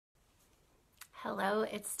Hello,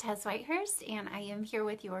 it's Tess Whitehurst, and I am here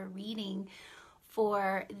with your reading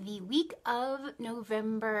for the week of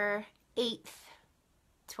November 8th,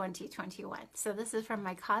 2021. So this is from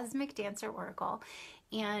my Cosmic Dancer Oracle.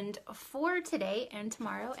 And for today and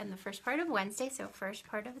tomorrow and the first part of Wednesday, so first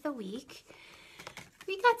part of the week,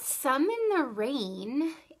 we got some in the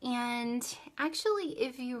rain. And actually,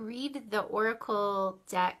 if you read the Oracle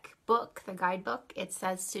deck book, the guidebook, it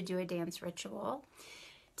says to do a dance ritual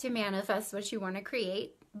to manifest what you want to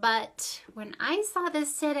create. But when I saw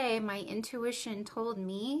this today, my intuition told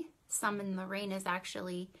me summon the rain is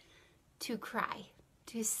actually to cry,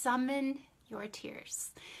 to summon your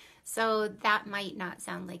tears. So that might not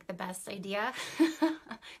sound like the best idea,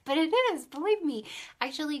 but it is, believe me.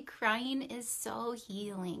 Actually, crying is so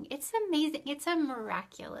healing. It's amazing. It's a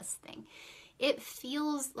miraculous thing. It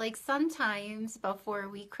feels like sometimes before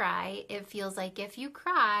we cry, it feels like if you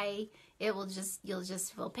cry, you'll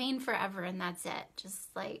just feel pain forever and that's it.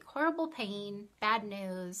 Just like horrible pain, bad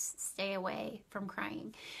news, stay away from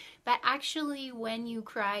crying. But actually when you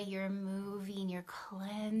cry, you're moving, you're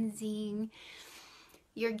cleansing,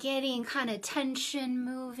 you're getting kind of tension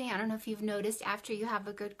moving. I don't know if you've noticed after you have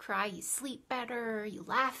a good cry, you sleep better, you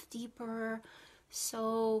laugh deeper.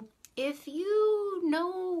 So if you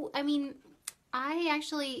know,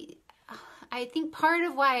 I think part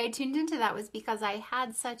of why I tuned into that was because I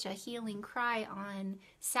had such a healing cry on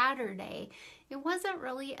Saturday. It wasn't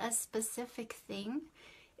really a specific thing.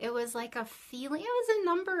 It was like a feeling. It was a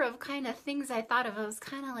number of kind of things I thought of. It was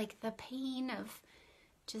kind of like the pain of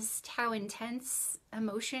just how intense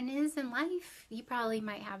emotion is in life. You probably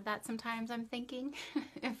might have that sometimes, I'm thinking,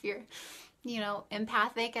 if you're,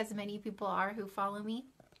 empathic, as many people are who follow me.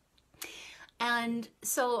 And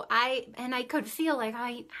so I could feel like,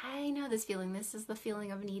 I know this feeling. This is the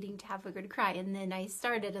feeling of needing to have a good cry. And then I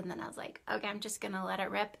started, and then I was like, okay, I'm just going to let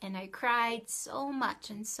it rip. And I cried so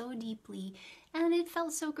much and so deeply. And it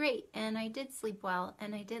felt so great. And I did sleep well.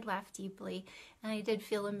 And I did laugh deeply. And I did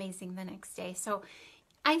feel amazing the next day. So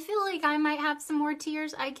I feel like I might have some more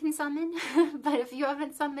tears I can summon. But if you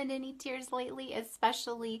haven't summoned any tears lately,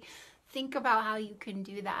 especially think about how you can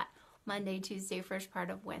do that. Monday, Tuesday, first part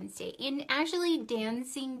of Wednesday. And actually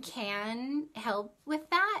dancing can help with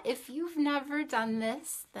that. If you've never done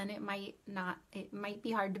this, then it might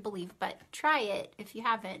be hard to believe, but try it if you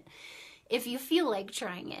haven't. If you feel like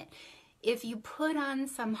trying it. If you put on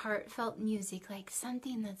some heartfelt music, like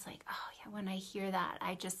something that's like, oh yeah, when I hear that,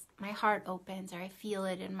 my heart opens, or I feel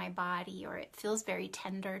it in my body, or it feels very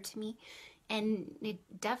tender to me. And it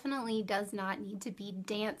definitely does not need to be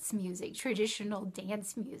dance music, traditional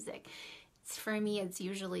dance music. For me, it's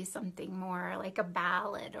usually something more like a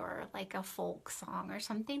ballad or like a folk song or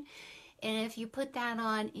something. And if you put that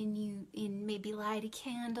on and you maybe light a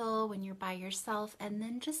candle when you're by yourself, and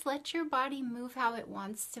then just let your body move how it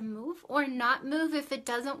wants to move, or not move if it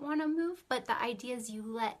doesn't want to move. But the idea is you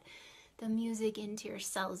let the music into your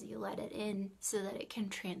cells, you let it in so that it can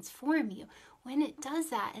transform you. When it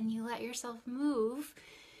does that and you let yourself move,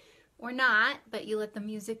 or not, but you let the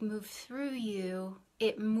music move through you,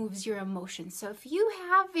 it moves your emotions. So if you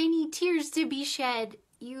have any tears to be shed,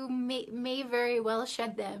 you may very well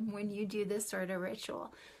shed them when you do this sort of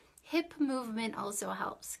ritual. Hip movement also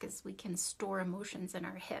helps because we can store emotions in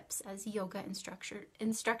our hips, as yoga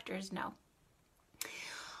instructors know.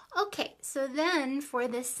 Okay, so then for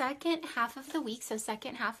the second half of the week, so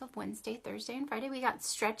second half of Wednesday, Thursday, and Friday, we got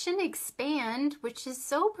Stretch and Expand, which is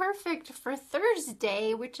so perfect for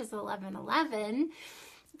Thursday, which is 11/11,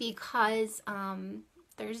 because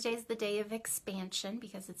Thursday is the day of expansion,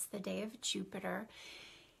 because it's the day of Jupiter.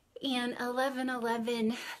 And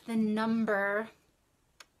 11/11, the number,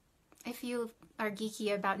 if you are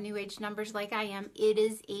geeky about New Age numbers like I am, it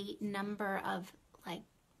is a number of like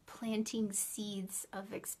planting seeds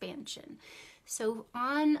of expansion. So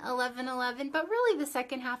on 11/11, but really the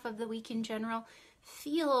second half of the week in general,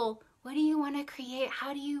 feel, what do you want to create?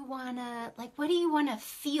 How do you want to, what do you want to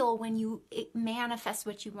feel when you manifest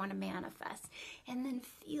what you want to manifest? And then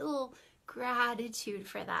feel gratitude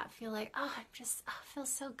for that. Feel like, oh, it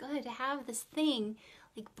feels so good to have this thing.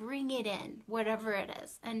 Like, bring it in, whatever it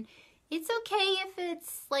is. And it's okay if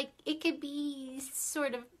it's it could be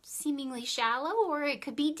sort of seemingly shallow, or it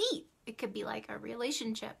could be deep. It could be like a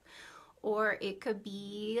relationship, or it could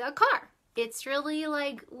be a car. It's really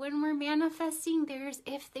like when we're manifesting,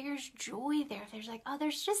 if there's joy there, if there's like, oh,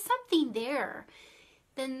 there's just something there,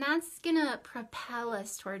 then that's gonna propel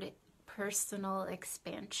us toward it. Personal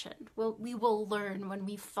expansion. We will learn when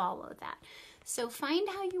we follow that. So find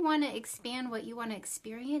how you want to expand what you want to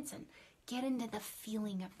experience and get into the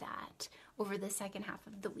feeling of that over the second half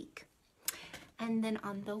of the week. And then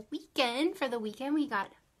on the weekend, for the weekend, we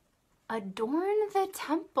got Adorn the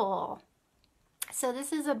Temple. So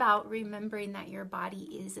this is about remembering that your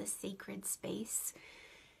body is a sacred space.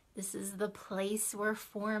 This is the place where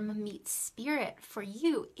form meets spirit for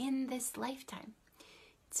you in this lifetime.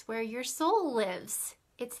 It's where your soul lives.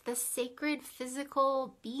 It's the sacred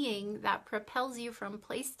physical being that propels you from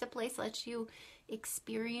place to place, lets you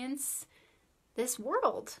experience this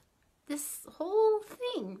world, this whole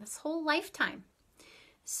thing, this whole lifetime.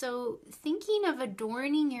 So thinking of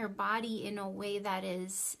adorning your body in a way that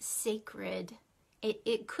is sacred,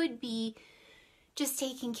 it could be just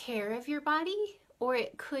taking care of your body, or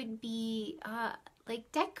it could be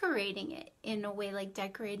like decorating it in a way like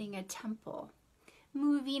decorating a temple.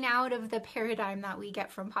 Moving out of the paradigm that we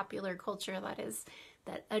get from popular culture, that is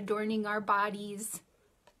that adorning our bodies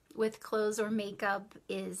with clothes or makeup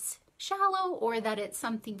is shallow, or that it's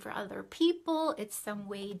something for other people. It's some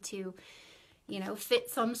way to, fit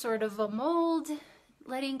some sort of a mold.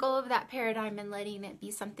 Letting go of that paradigm and letting it be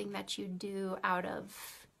something that you do out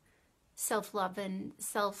of self-love and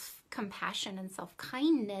self-compassion and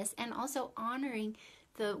self-kindness, and also honoring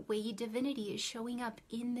the way divinity is showing up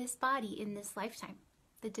in this body, in this lifetime,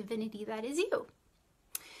 the divinity that is you.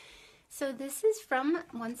 So this is from,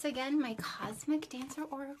 once again, my Cosmic Dancer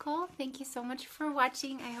Oracle. Thank you so much for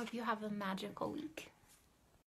watching. I hope you have a magical week.